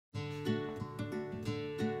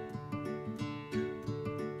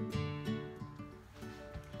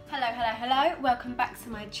Hello, welcome back to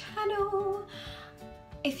my channel.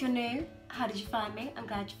 If you're new, how did you find me? I'm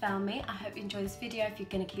glad you found me. I hope you enjoy this video if you're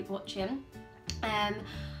gonna keep watching. Today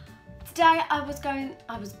I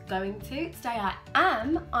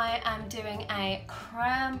am doing a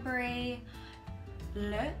cranberry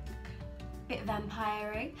look, bit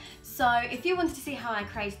vampire-y. So if you wanted to see how I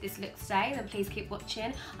created this look today, then please keep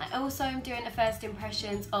watching. I also am doing a first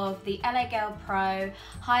impressions of the LA Girl Pro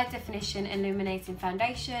High Definition Illuminating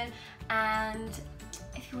Foundation, and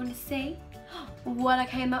if you want to see what I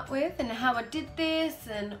came up with and how I did this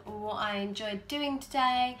and what I enjoyed doing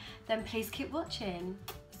today, then please keep watching.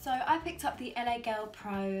 So I picked up the LA Girl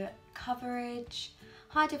Pro Coverage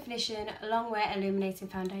High Definition Long Wear Illuminating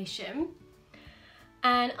Foundation,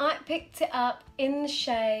 and I picked it up in the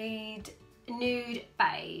shade Nude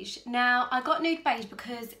Beige. Now I got Nude Beige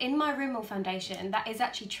because in my Rimmel foundation, that is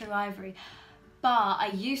actually True Ivory, but I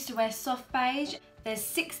used to wear soft beige. There's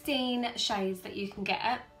 16 shades that you can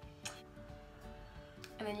get,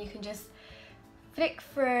 and then you can just flick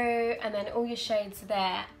through and then all your shades are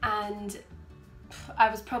there. And I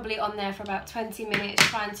was probably on there for about 20 minutes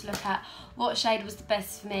trying to look at what shade was the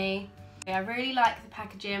best for me. I really like the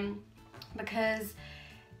packaging because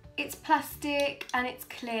it's plastic and it's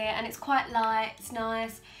clear and it's quite light, it's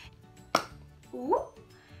nice. Ooh.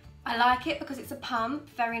 I like it because it's a pump,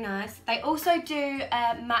 very nice. They also do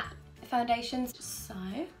matte foundations. So,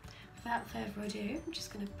 without further ado, I'm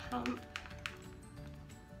just gonna pump.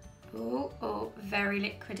 Oh, very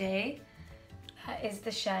liquidy. That is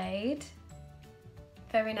the shade.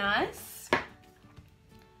 Very nice.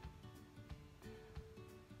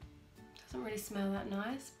 Doesn't really smell that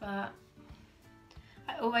nice, but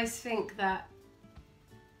I always think that,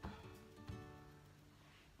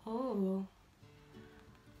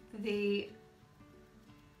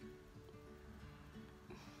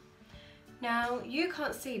 now you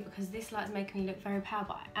can't see because this light's making me look very pale,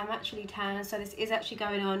 but I'm actually tan, so this is actually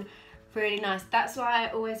going on really nice. That's why I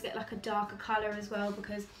always get like a darker colour as well,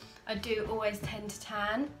 because I do always tend to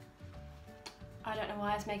tan. I don't know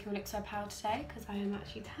why it's making me look so pale today, because I am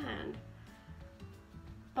actually tanned.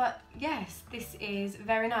 But yes, this is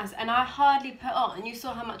very nice, and I hardly put on. You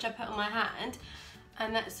saw how much I put on my hand,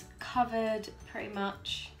 and that's covered pretty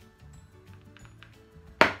much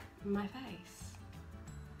my face.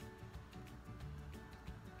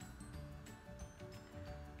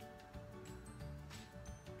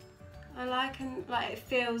 I like it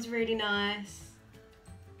feels really nice,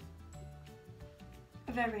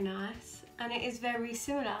 very nice, and it is very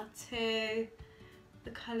similar to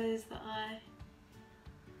the colours that I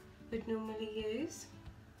would normally use.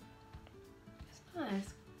 It's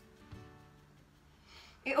nice.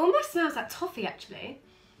 It almost smells like toffee actually.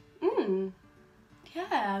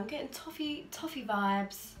 Yeah, I'm getting toffee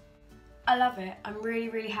vibes. I love it. I'm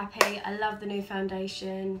really happy. I love the new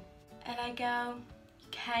foundation. LA Girl,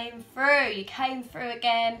 you came through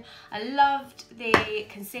again. I loved the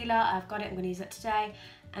concealer. I've got it, I'm gonna use it today.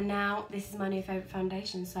 And now this is my new favourite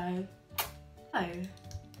foundation, so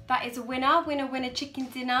that is a winner chicken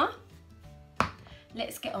dinner.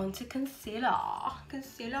 Let's get on to concealer.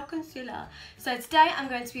 Concealer. So today I'm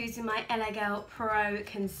going to be using my LA Girl Pro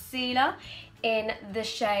Concealer in the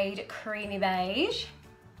shade Creamy Beige.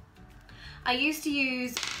 I used to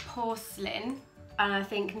use Porcelain, and I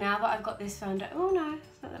think now that I've got this foundation, oh no,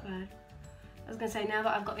 it's not that bad. I was gonna say, now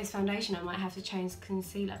that I've got this foundation, I might have to change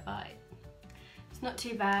concealer, but it's not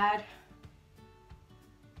too bad.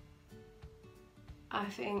 I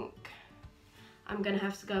think I'm gonna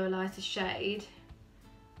have to go a lighter shade.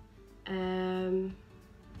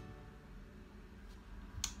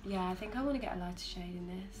 Yeah, I think I want to get a lighter shade in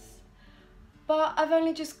this, but I've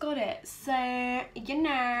only just got it, so you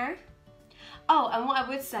know. Oh, and what I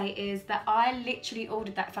would say is that I literally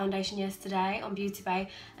ordered that foundation yesterday on Beauty Bay,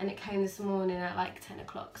 and it came this morning at like 10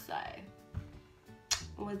 o'clock, so I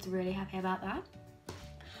was really happy about that.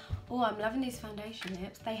 Oh, I'm loving these foundation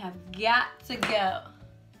lips. They have got to go.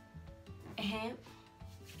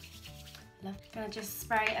 I'm gonna just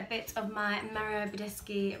spray a bit of my Mario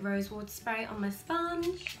Badescu Rose Water Spray on my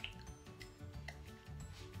sponge,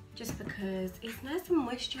 just because it's nice and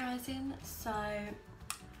moisturising. So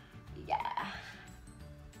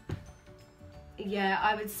yeah,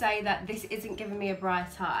 I would say that this isn't giving me a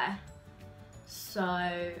bright eye,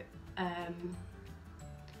 so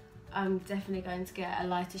I'm definitely going to get a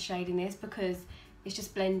lighter shade in this because it's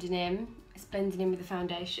just blending in. It's blending in with the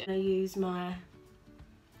foundation. I use my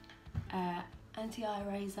anti-eye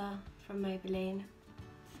razor from Maybelline,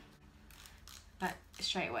 but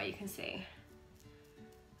straight away you can see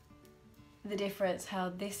the difference, how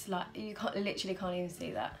this light, you literally can't even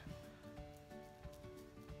see that.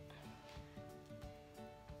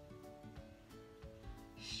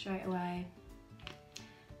 straight away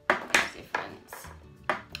the difference.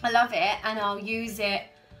 I love it, and I'll use it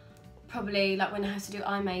probably like when I have to do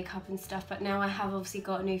eye makeup and stuff, but now I have obviously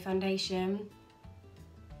got a new foundation,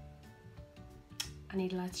 I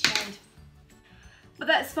need a lighter shade. But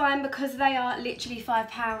that's fine because they are literally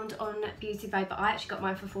 £5 on Beauty Bay, but I actually got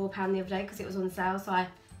mine for £4 the other day because it was on sale, so I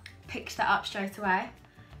picked that up straight away.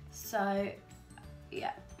 So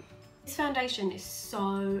yeah, this foundation is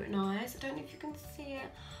so nice. I don't know if you can see it,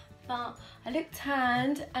 but I look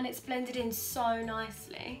tanned and it's blended in so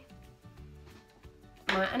nicely.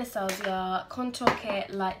 My Anastasia Contour Kit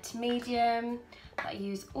Light to Medium that I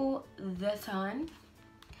use all the time.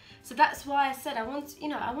 So that's why I said I want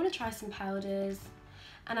to try some powders,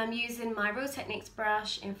 and I'm using my Real Techniques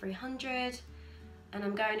brush in 300, and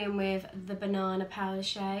I'm going in with the Banana Powder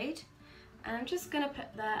shade, and I'm just going to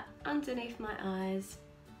put that underneath my eyes,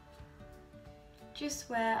 just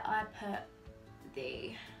where I put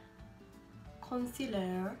the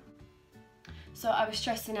concealer. So I was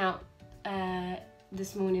stressing out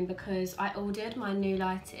this morning because I ordered my new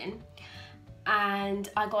lighting, and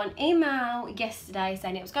I got an email yesterday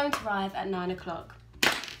saying it was going to arrive at 9 o'clock.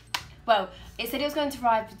 Well, it said it was going to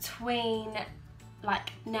arrive between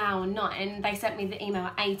like now and 9. They sent me the email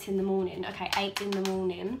at 8 in the morning. Okay, 8 in the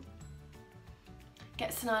morning.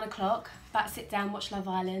 Gets to 9 o'clock, about to sit down, watch Love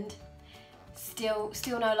Island. Still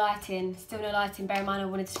no lighting, Bear in mind I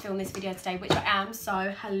wanted to film this video today, which I am, so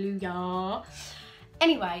hallelujah.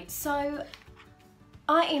 Anyway, so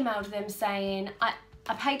I emailed them saying I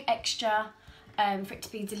paid extra for it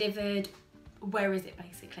to be delivered. Where is it,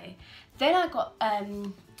 basically? Then I got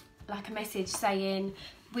like a message saying,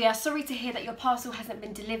 we are sorry to hear that your parcel hasn't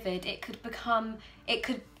been delivered. It could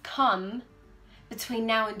come between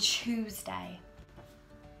now and Tuesday.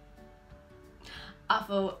 I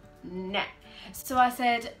thought, nah. So I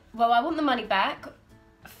said, well, I want the money back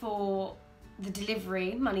for the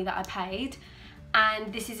delivery money that I paid,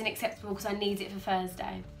 and this isn't acceptable because I need it for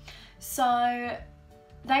Thursday. So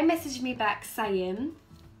they messaged me back saying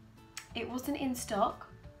it wasn't in stock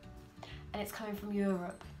and it's coming from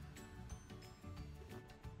Europe.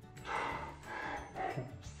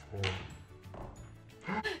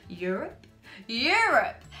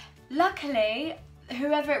 Europe! Luckily,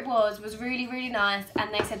 whoever it was really nice,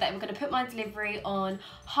 and they said that they were going to put my delivery on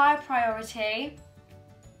high priority,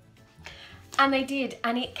 and they did,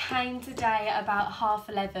 and it came today about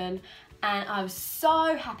 11:30, and I was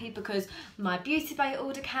so happy because my Beauty Bay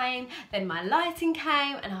order came, then my lighting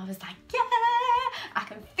came, and I was like, yeah, I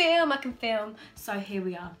can film. So here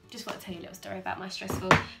we are. Just want to tell you a little story about my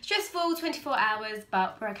stressful 24 hours,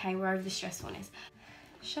 but we're okay, we're over the stressfulness.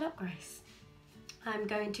 Shut up, Grace. I'm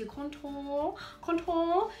going to contour,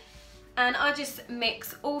 and I just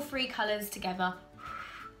mix all 3 colours together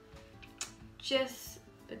just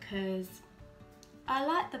because I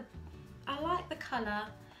like the colour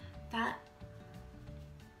that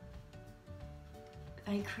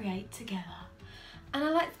they create together, and I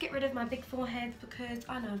like to get rid of my big forehead because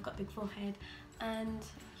I know I've got a big forehead, and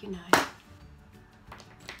you know,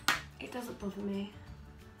 it doesn't bother me.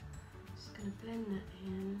 Just gonna blend that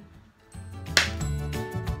in.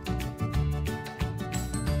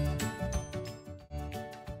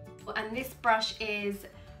 And this brush is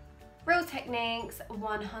Real Techniques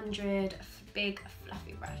 100 big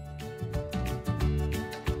fluffy brush.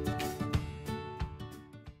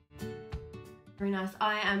 Very nice.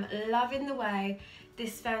 I am loving the way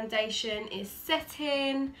this foundation is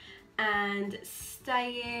setting and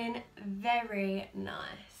staying very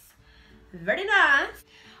nice. Very nice.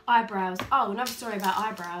 Eyebrows. Oh, another story about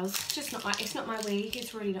eyebrows. It's not my week.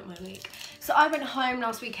 It's really not my week. So I went home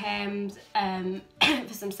last weekend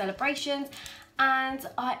for some celebrations, and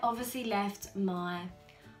I obviously left my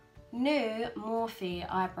new Morphe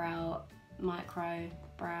eyebrow micro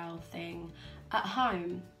brow thing at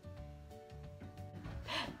home.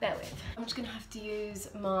 Bear with. I'm just gonna have to use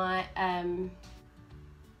my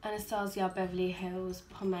Anastasia Beverly Hills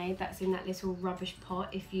pomade that's in that little rubbish pot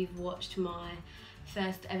if you've watched my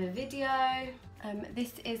first ever video.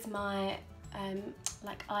 This is my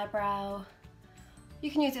like eyebrow. You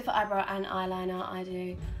can use it for eyebrow and eyeliner. I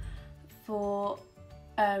do for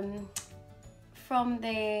from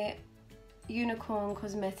the Unicorn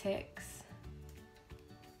Cosmetics.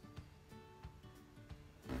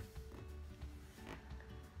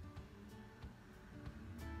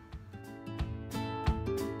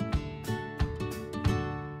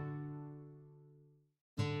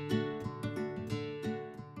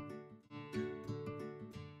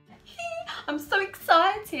 I'm so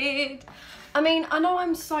excited. I mean, I know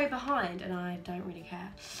I'm so behind and I don't really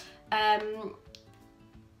care.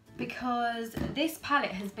 because this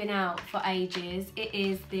palette has been out for ages. It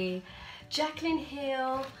is the Jaclyn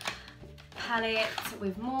Hill palette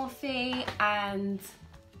with Morphe, and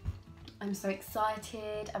I'm so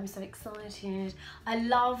excited. I'm so excited. I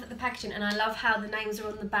love the packaging and I love how the names are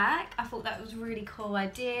on the back. I thought that was a really cool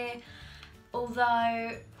idea.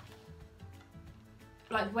 Although,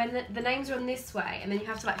 like when the names are on this way and then you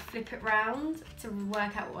have to like flip it round to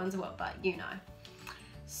work out what ones are what, but you know.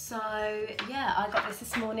 So yeah, I got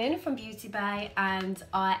this morning from Beauty Bay and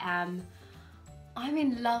I'm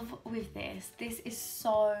in love with this. This is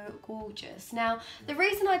so gorgeous. Now, the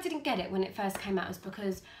reason I didn't get it when it first came out is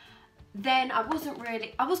because then I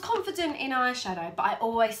was confident in eyeshadow, but I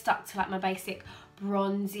always stuck to like my basic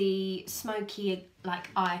bronzy, smoky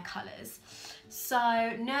like eye colours. So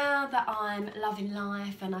now that I'm loving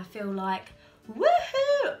life and I feel like,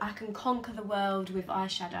 woohoo, I can conquer the world with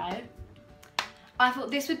eyeshadow, I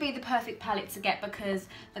thought this would be the perfect palette to get because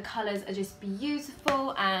the colours are just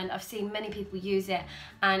beautiful and I've seen many people use it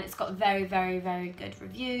and it's got very, very, very good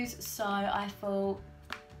reviews. So I thought,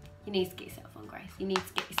 you need to get yourself one, Grace. You need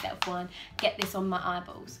to get yourself one. Get this on my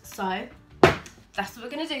eyeballs. So that's what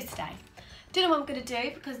we're going to do today. Don't know what I'm going to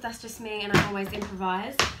do because that's just me and I always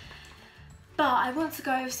improvise. But I want to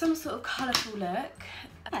go with some sort of colourful look.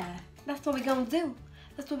 Yeah, that's what we're going to do.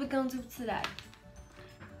 That's what we're going to do today.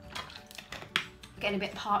 Getting a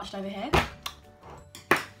bit parched over here.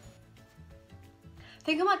 I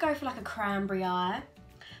think I might go for like a cranberry eye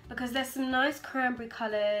because there's some nice cranberry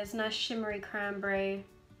colours, nice shimmery cranberry.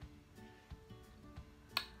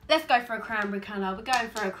 Let's go for a cranberry colour. We're going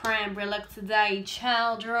for a cranberry look today,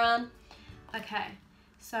 children. Okay,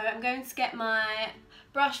 so I'm going to get my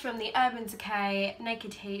brush from the Urban Decay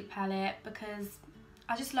Naked Heat palette because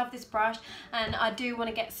I just love this brush and I do want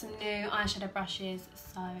to get some new eyeshadow brushes.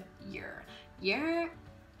 So yeah.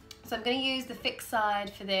 So I'm going to use the fixed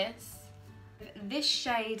side for this. This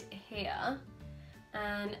shade here,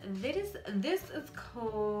 and this is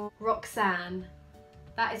called Roxanne.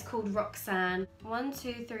 That is called Roxanne. 1,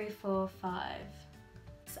 2, 3, 4, 5.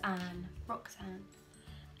 Roxanne.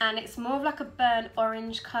 And it's more of like a burnt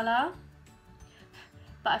orange colour.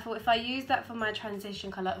 But I thought if I use that for my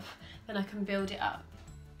transition colour, then I can build it up.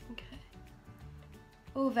 Okay.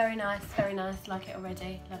 Oh, very nice, very nice. Like it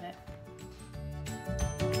already. Love it.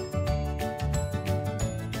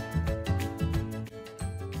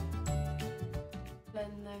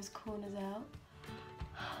 Blend those corners out.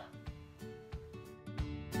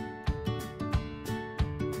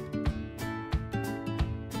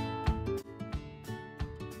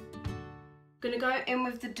 Gonna go in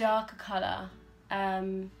with the darker colour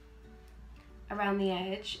around the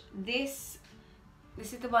edge. This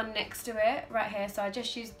is the one next to it right here, so I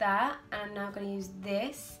just used that and now I'm gonna use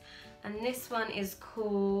this, and this one is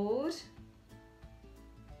called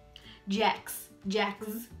Jax.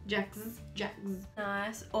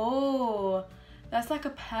 Nice. Oh, that's like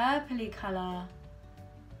a purpley colour.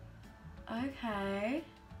 Okay,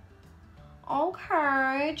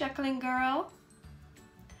 Jaclyn girl.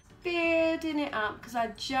 Building it up because I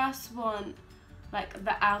just want like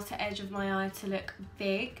the outer edge of my eye to look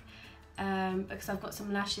big because I've got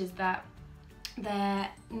some lashes that they're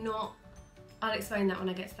not, I'll explain that when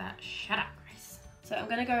I get to that. Shut up, Grace. So I'm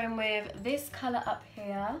going to go in with this colour up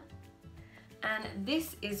here, and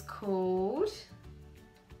this is called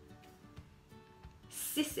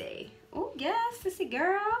Sissy. Oh yeah, Sissy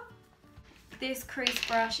girl. This crease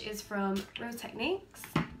brush is from Real Techniques.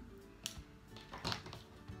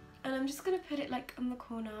 And I'm just going to put it like on the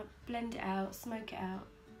corner, blend it out, smoke it out.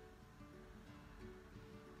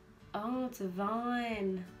 Oh,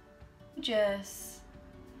 divine. Just,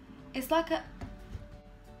 it's like a,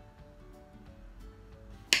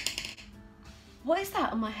 what is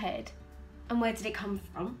that on my head? And where did it come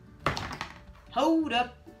from? Hold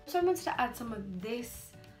up. So I wanted to add some of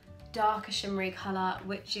this darker shimmery colour,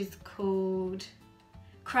 which is called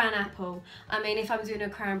Cran Apple. I mean, if I'm doing a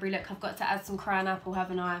cranberry look, I've got to add some Cran Apple,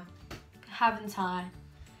 haven't I? Haven't I?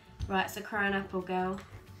 Right, so Cran Apple girl,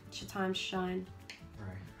 it's your time to shine.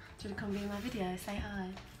 Right. Do you want to come be in my video? Say hi.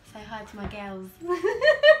 Say hi to my girls.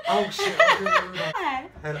 Oh shit. Hi.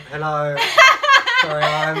 Hello.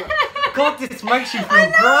 Sorry, God, this makes you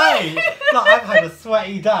feel great. Like, I've had a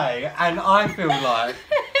sweaty day and I feel like,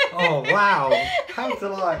 oh wow, how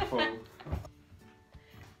delightful.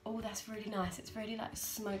 Oh, that's really nice. It's really like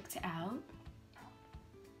smoked it out.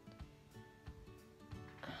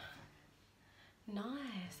 Nice.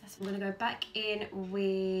 I'm going to go back in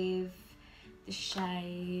with the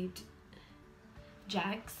shade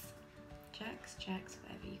Jax,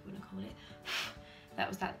 whatever you want to call it. That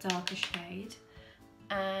was that darker shade.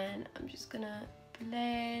 And I'm just going to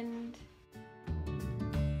blend.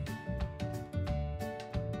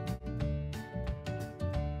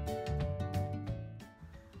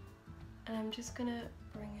 And I'm just gonna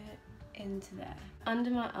bring it into there, under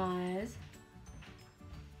my eyes,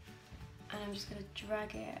 and I'm just gonna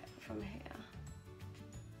drag it from here.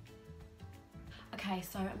 Okay,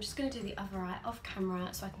 so I'm just gonna do the other eye off camera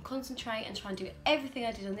so I can concentrate and try and do everything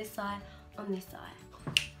I did on this side, on this side.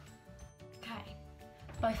 Okay,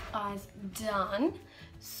 both eyes done.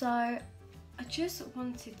 So I just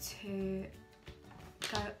wanted to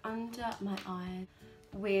go under my eye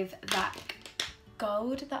with that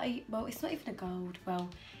gold that well, it's not even a gold, well,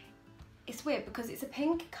 it's weird because it's a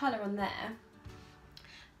pink colour on there,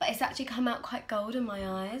 but it's actually come out quite gold in my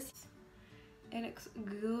eyes. It looks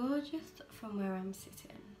gorgeous from where I'm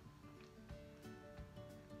sitting.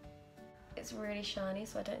 It's really shiny,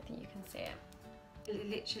 so I don't think you can see it. It's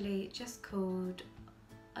literally just called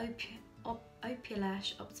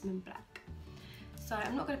Opulash Optimum Black. So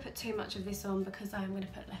I'm not going to put too much of this on because I'm going to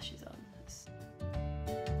put lashes on.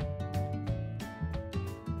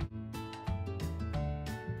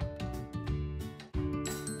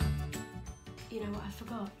 You know what I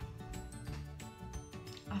forgot?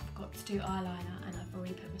 I forgot to do eyeliner and I've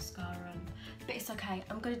already put mascara on. But it's okay,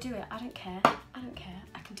 I'm gonna do it. I don't care. I don't care.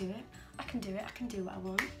 I can do it. I can do it. I can do what I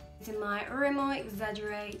want. It's in my Rimmel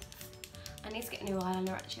Exaggerate. I need to get a new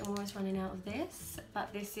eyeliner actually. I'm almost running out of this.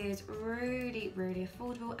 But this is really, really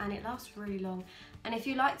affordable and it lasts really long. And if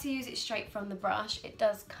you like to use it straight from the brush, it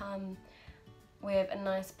does come with a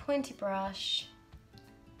nice pointy brush.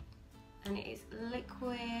 And it is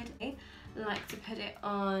liquid. I like to put it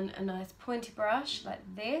on a nice pointy brush like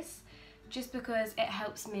this, just because it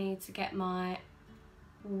helps me to get my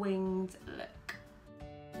winged look.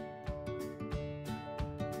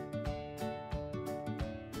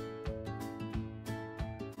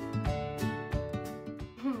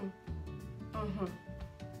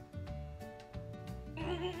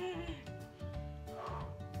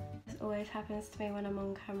 This always happens to me when I'm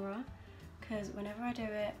on camera, because whenever I do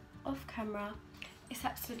it off camera, it's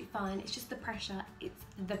absolutely fine. It's just the pressure. It's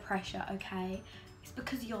the pressure, okay? It's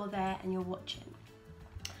because you're there and you're watching.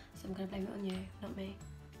 So I'm gonna blame it on you, not me.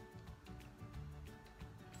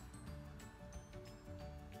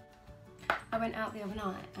 I went out the other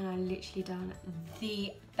night and I literally done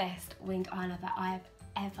the best winged eyeliner that I have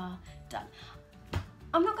ever done.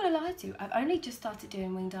 I'm not gonna lie to you, I've only just started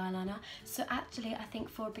doing winged eyeliner, so actually I think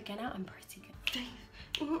for a beginner I'm pretty good.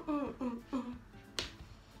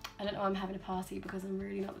 I don't know why I'm having a party because I'm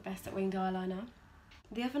really not the best at winged eyeliner.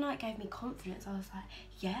 The other night gave me confidence. I was like,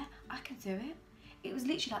 yeah, I can do it. It was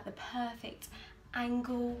literally like the perfect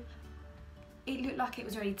angle. It looked like it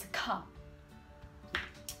was ready to cut.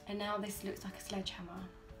 And now this looks like a sledgehammer.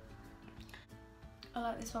 I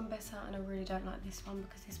like this one better and I really don't like this one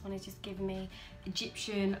because this one is just giving me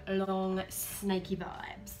Egyptian long snaky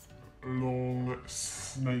vibes. Long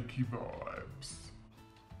snaky vibes.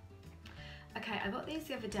 Okay, I got these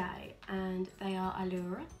the other day and they are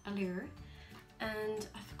Eylure, and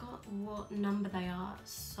I forgot what number they are,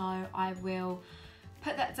 so I will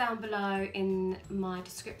put that down below in my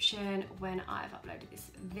description when I've uploaded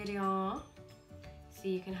this video, so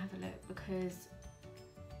you can have a look, because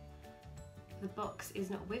the box is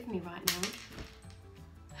not with me right now.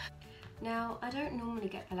 Now, I don't normally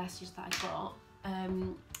get the lashes that I got.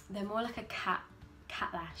 They're more like a cat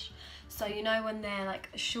lash. So you know when they're like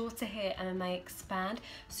shorter here and then they expand,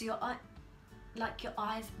 so your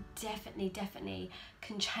eyes definitely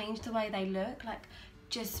can change the way they look, like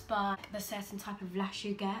just by the certain type of lash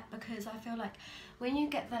you get, because I feel like when you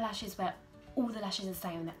get the lashes where all the lashes are the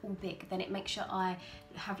same and they're all big, then it makes your eye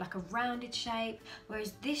have like a rounded shape,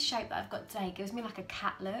 whereas this shape that I've got today gives me like a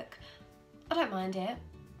cat look. I don't mind it,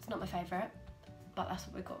 it's not my favourite, but that's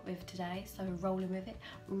what we got with today, so we're rolling with it.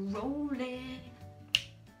 Rolling.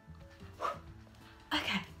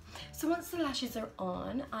 Okay, so once the lashes are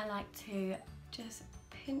on, I like to just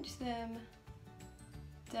pinch them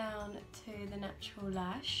down to the natural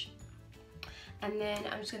lash, and then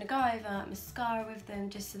I'm just going to go over mascara with them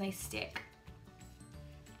just so they stick.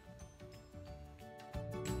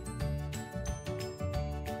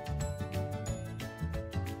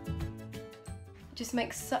 Just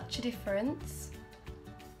makes such a difference.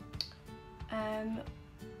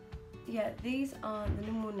 Yeah, these aren't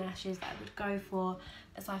the normal lashes that I would go for,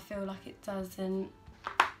 as I feel like it doesn't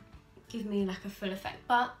give me like a full effect,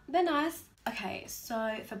 but they're nice. Okay,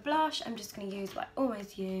 so for blush, I'm just going to use what I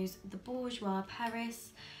always use, the Bourjois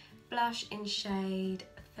Paris blush in shade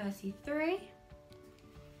 33.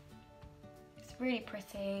 It's really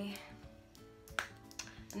pretty.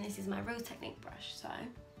 And this is my Real Technique brush, so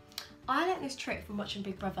I learned this trick from watching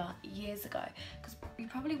Big Brother years ago, because you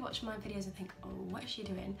probably watch my videos and think, oh, what is she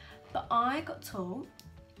doing? But I got taught,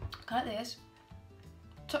 go like this,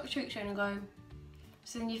 tuck your cheeks in and go.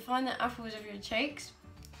 So then you find the apples of your cheeks,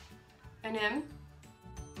 and then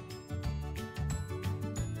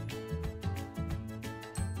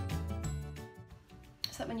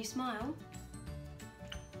so that when you smile,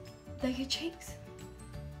 they're your cheeks.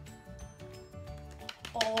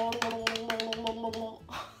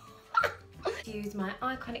 Use my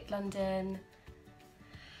Iconic London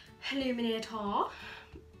Illuminator.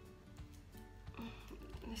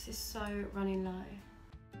 This is so running low.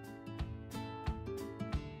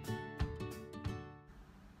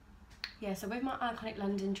 Yeah, so with my Iconic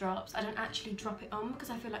London drops, I don't actually drop it on because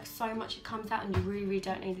I feel like so much it comes out and you really, really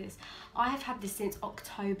don't need this. I have had this since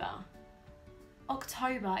October.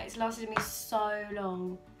 It's lasted me so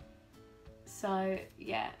long. So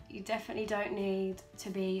yeah, you definitely don't need to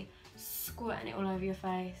be squirting it all over your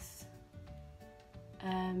face.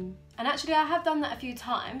 And actually I have done that a few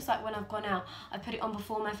times, like when I've gone out, I put it on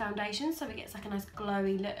before my foundation so it gets like a nice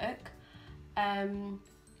glowy look.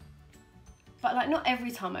 But like not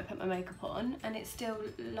every time I put my makeup on, and it still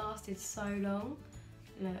lasted so long.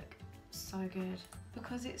 Look, so good.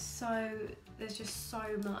 Because it's so, there's just so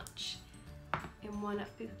much in one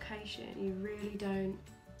application, you really don't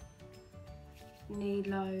need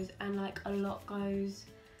loads, and like a lot goes,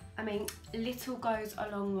 I mean little goes a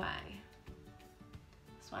long way.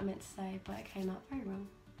 That's what I meant to say, but it came out very wrong.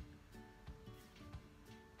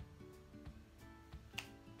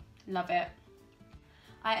 Love it.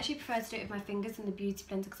 I actually prefer to do it with my fingers than the beauty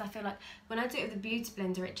blender, because I feel like when I do it with the beauty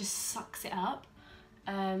blender it just sucks it up,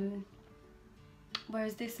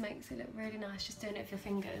 whereas this makes it look really nice just doing it with your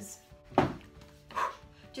fingers.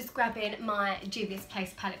 Just grabbing my Juvia's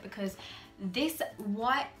Place palette, because this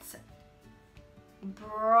white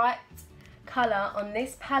bright colour on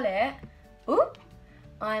this palette, ooh,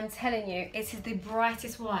 I'm telling you, it is the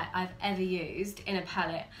brightest white I've ever used in a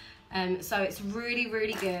palette. So it's really,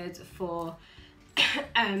 really good for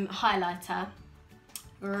highlighter,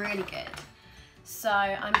 really good. So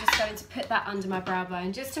I'm just going to put that under my brow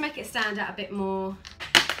bone just to make it stand out a bit more.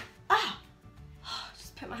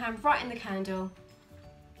 Just put my hand right in the candle.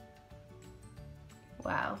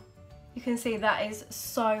 Wow, you can see that is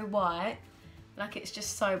so white, like it's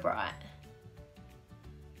just so bright.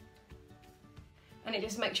 And it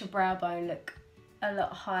just makes your brow bone look a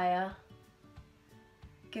lot higher.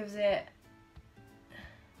 Gives it,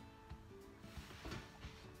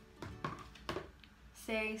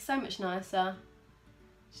 see, so much nicer.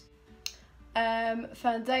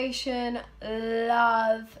 Foundation,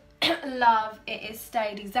 love, love. It has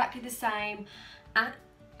stayed exactly the same. And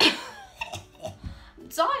I'm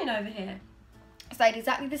dying over here. Stayed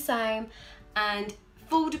exactly the same and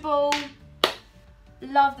foldable.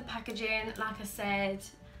 Love the packaging, like I said,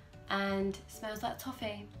 and smells like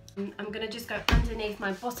toffee. I'm gonna just go underneath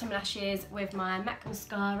my bottom lashes with my MAC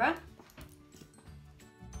mascara.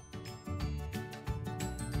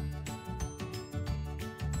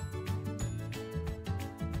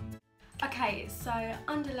 Okay, so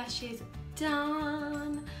under lashes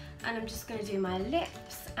done, and I'm just gonna do my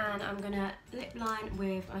lips, and I'm gonna lip line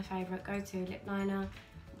with my favourite go-to lip liner,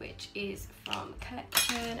 which is from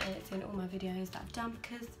Collection, and it's in all my videos that I've done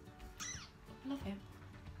because I love it.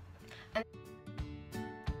 And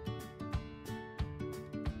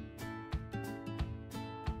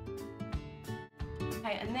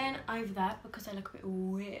okay, and then over that, because I look a bit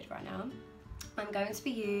weird right now, I'm going to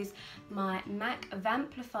use my MAC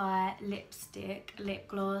Vamplify lipstick, lip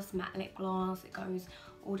gloss, matte lip gloss. It goes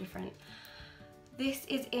all different. This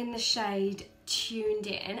is in the shade Tuned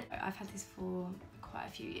In. I've had this for quite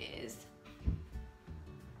a few years.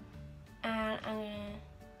 And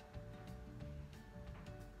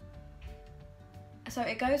so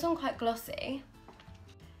it goes on quite glossy.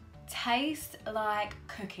 Tastes like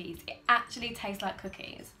cookies. It actually tastes like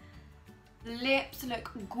cookies. The lips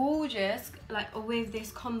look gorgeous, like with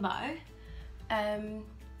this combo.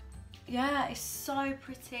 Yeah, it's so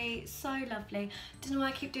pretty, so lovely. Don't know why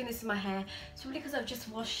I keep doing this in my hair. It's probably because I've just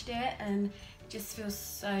washed it and it just feels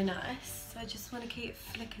so nice. So I just want to keep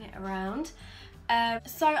flicking it around.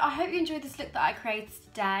 So I hope you enjoyed this look that I created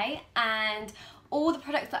today, and all the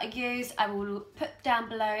products that I used I will put down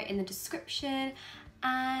below in the description.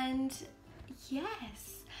 And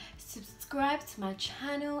yes, subscribe to my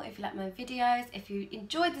channel if you like my videos. If you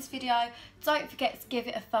enjoyed this video, don't forget to give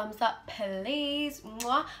it a thumbs up, please.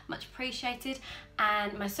 Mwah, much appreciated.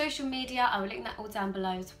 And my social media, I will link that all down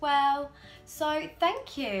below as well. So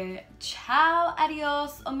thank you. Ciao,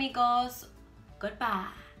 adios, amigos. Goodbye.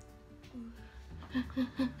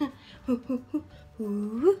 Ooh,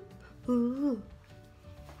 ooh, ooh.